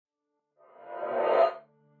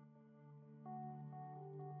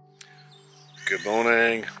Good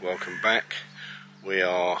morning, welcome back. We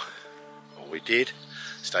did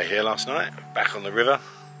stay here last night, back on the river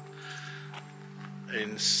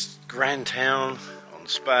in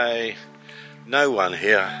Grantown-on-Spey. No one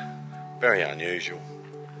here, very unusual.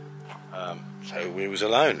 So we was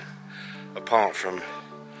alone, apart from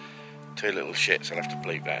two little shits. I'll have to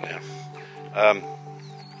bleep that now.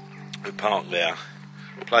 We parked there,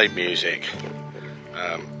 played music,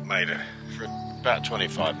 made it for about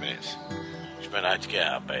 25 minutes. Which meant I had to get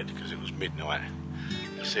out of bed because it was midnight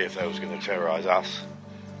to see if they was going to terrorise us,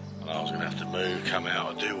 and I was going to have to move, come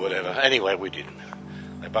out, or do whatever. Anyway, we didn't.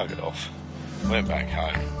 They buggered off, went back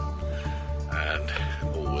home, and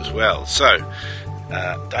all was well. So,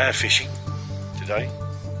 day of fishing today.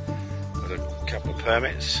 Got a couple of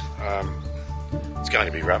permits. It's going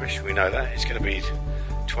to be rubbish, we know that. It's going to be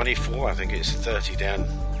 24, I think it's 30 down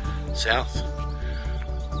south.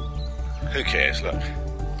 Who cares, look.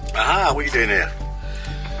 Aha, what are you doing here?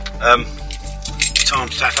 Time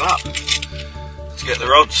to tackle up. Let's get the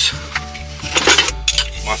rods.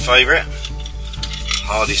 My favourite,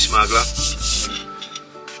 Hardy Smuggler.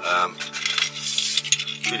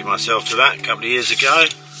 Treated myself to that a couple of years ago.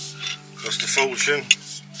 Cost a fortune,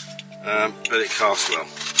 but it casts well,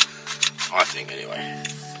 I think anyway.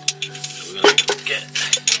 So we're going to get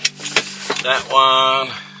that one.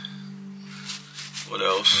 What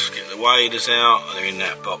else? Get the waders out. They're in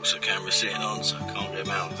that box the camera's sitting on, so I can't get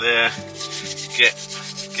them out there. Get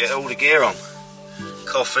all the gear on.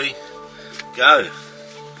 Coffee. Go.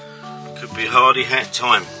 Could be hardy hat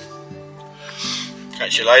time.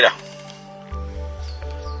 Catch you later.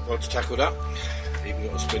 Rod's tackled up. Even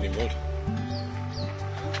got a spinning rod.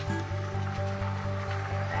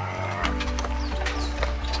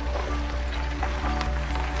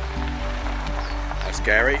 That's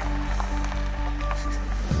Gary.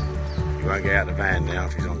 He won't get out of the van now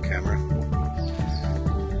if he's on camera.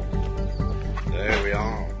 There we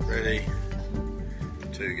are, ready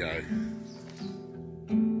to go.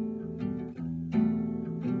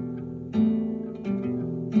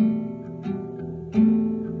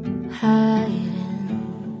 Hiding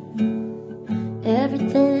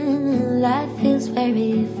everything in life feels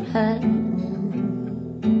very frightening,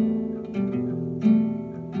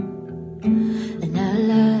 and our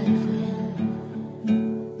life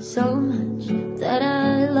with so much that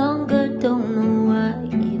I longer don't know why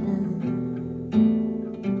even.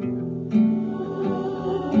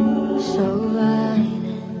 So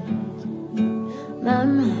violent, my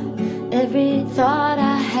mind, every thought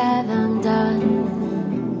I have I'm dying.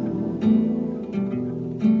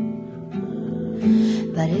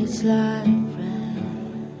 But it's like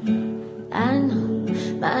rain, I know,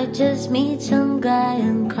 might just meet some guy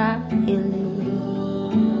and cry.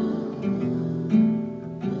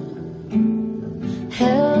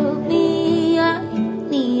 Help me, I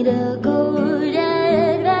need a good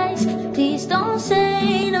advice. Please don't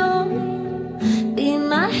say no, be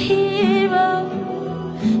my hero.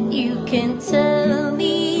 You can tell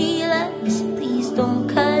me lies, please don't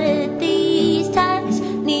cut these ties.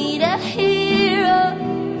 Need a hero,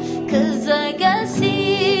 'cause I got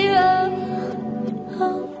zero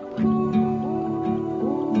hope.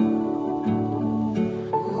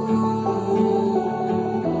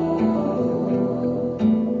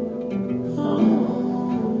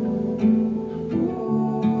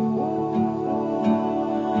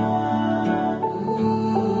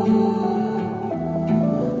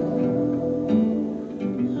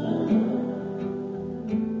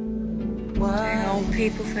 Doing old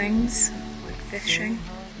people things, like fishing.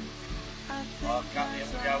 I'll cut the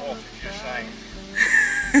end go off if you're saying.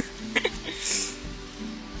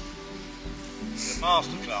 It's a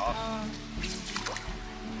masterclass.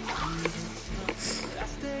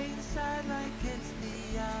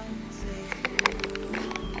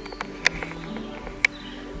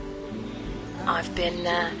 I've been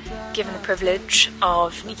given the privilege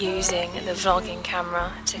of using the vlogging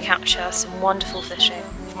camera to capture some wonderful fishing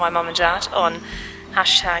for my mum and dad on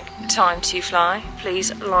 #time2fly.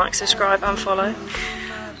 Please like, subscribe and follow.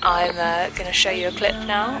 I'm going to show you a clip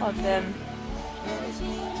now of them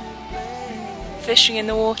fishing in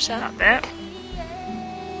the water. That bit.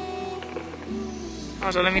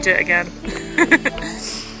 Hold on, let me do it again.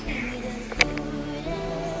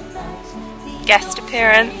 Guest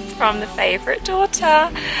appearance from the favourite daughter.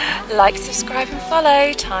 Like, subscribe and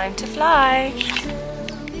follow. Time to fly.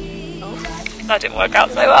 Oh, that didn't work out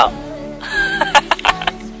so well.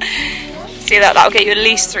 See that? That'll get you at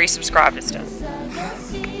least 3 subscribers still.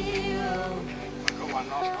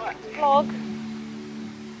 Vlog.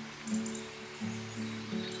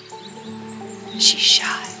 She's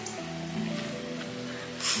shy.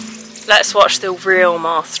 Let's watch the real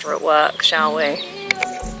master at work, shall we?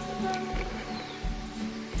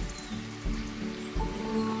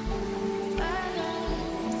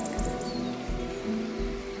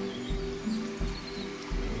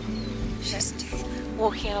 Just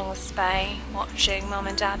walking along the Spey, watching Mum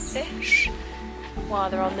and Dad fish while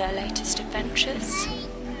they're on their latest adventures.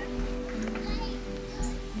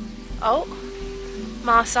 Oh,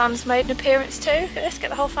 my son's made an appearance too. Let's get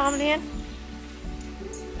the whole family in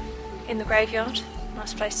the graveyard.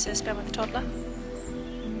 Nice place to spend with a toddler.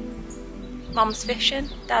 Mum's fishing,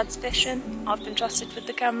 Dad's fishing. I've been trusted with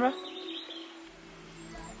the camera.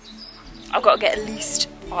 I've got to get at least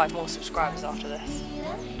 5 more subscribers after this,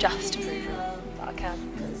 just to prove that I can.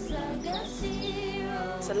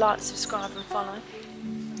 So like, subscribe and follow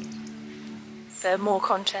for more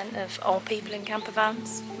content of old people in camper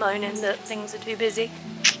vans moaning that things are too busy.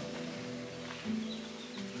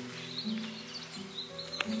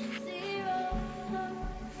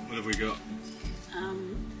 What have we got?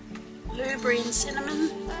 Blueberry and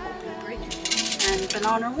cinnamon, or blueberry, and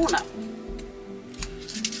banana and walnut.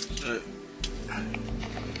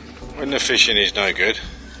 When the fishing is no good,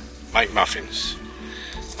 make muffins.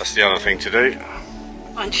 That's the other thing to do.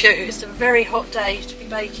 Mind you, it's a very hot day to be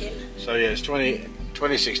baking. So yeah, it's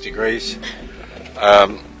 26 degrees.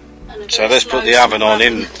 And a So very let's put slow the oven on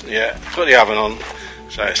in. oven. Yeah, put the oven on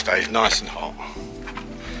so it stays nice and hot.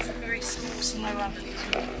 It's a very slow oven.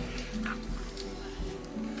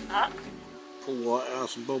 Paul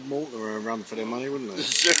Whitehouse and Bob Morton are a run for their money, wouldn't they?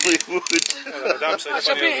 Certainly would. That's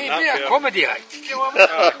a bit a comedy act. Do you know what I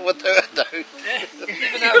mean? Without a doubt. Even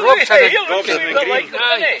that Rob's in the green.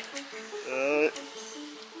 Aye.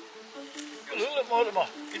 Look at Mortimer.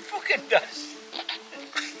 He fucking does.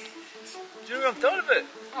 Do you know what I'm talking about?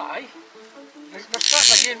 Aye. We're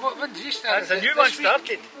starting again. When did you start? That's a new one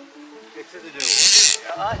started.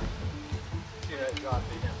 Aye. You know, drive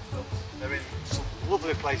me now. They're in some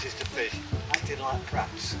lovely places to fish, acting like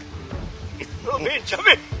crabs. Oh, me and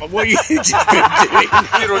Jimmy. What are you doing?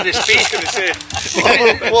 You're on the space, going to say.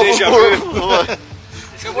 Deja vu.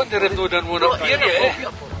 It's a wonder if no done one up here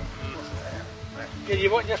yet. Yeah,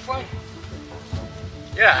 you want your fly?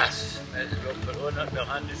 Yes. We'll put on up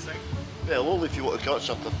behind this thing. Well, only if you want to catch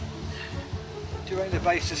something. Do you reckon they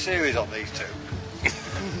base the series on these two?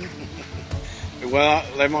 Well,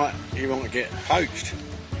 you might get poached.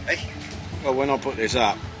 Hey? Well, when I put this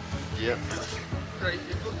up, Yeah. Right,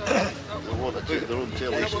 They want to take their own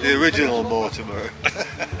tail. It's The original Mortimer.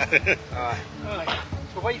 Aye.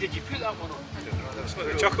 So why did you put that one on? I don't know. That's like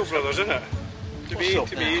the Chuckle Brothers, isn't it? To be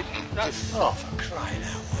eaten. That's. Oh, for crying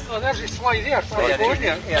out loud. Oh, there's his fly there.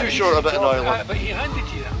 Too short a bit of nylon. But he handed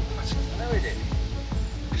you that. That's how he did.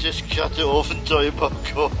 Just cut it off and tie it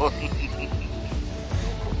back on.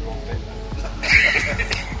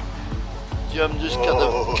 Jim, just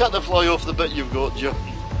cut the fly off the bit you've got, Jim.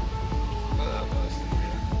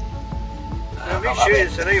 Now make sure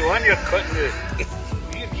it's the right one you're cutting the.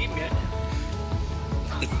 You keep it.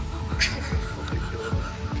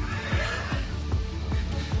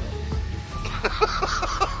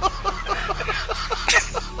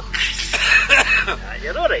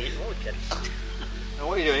 You're alright, okay. Now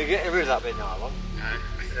what are you doing? You get rid of that bit now, Alan.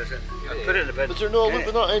 Put it in the bin. But you're not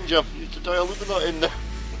looping that in, Jim. You need to tie a looping that in there.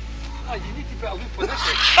 Oh, you need to put a loop on this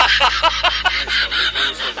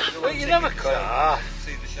one. Well, you never cut it.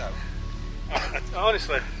 See the show.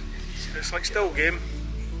 Honestly, it's like still game.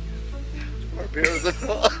 Or better than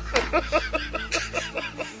that.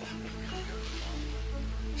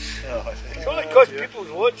 It's only because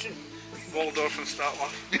people's watching. Waldorf and Statler.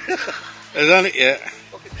 has done it yet?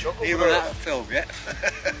 Fucking chocolate. You run out of film yet?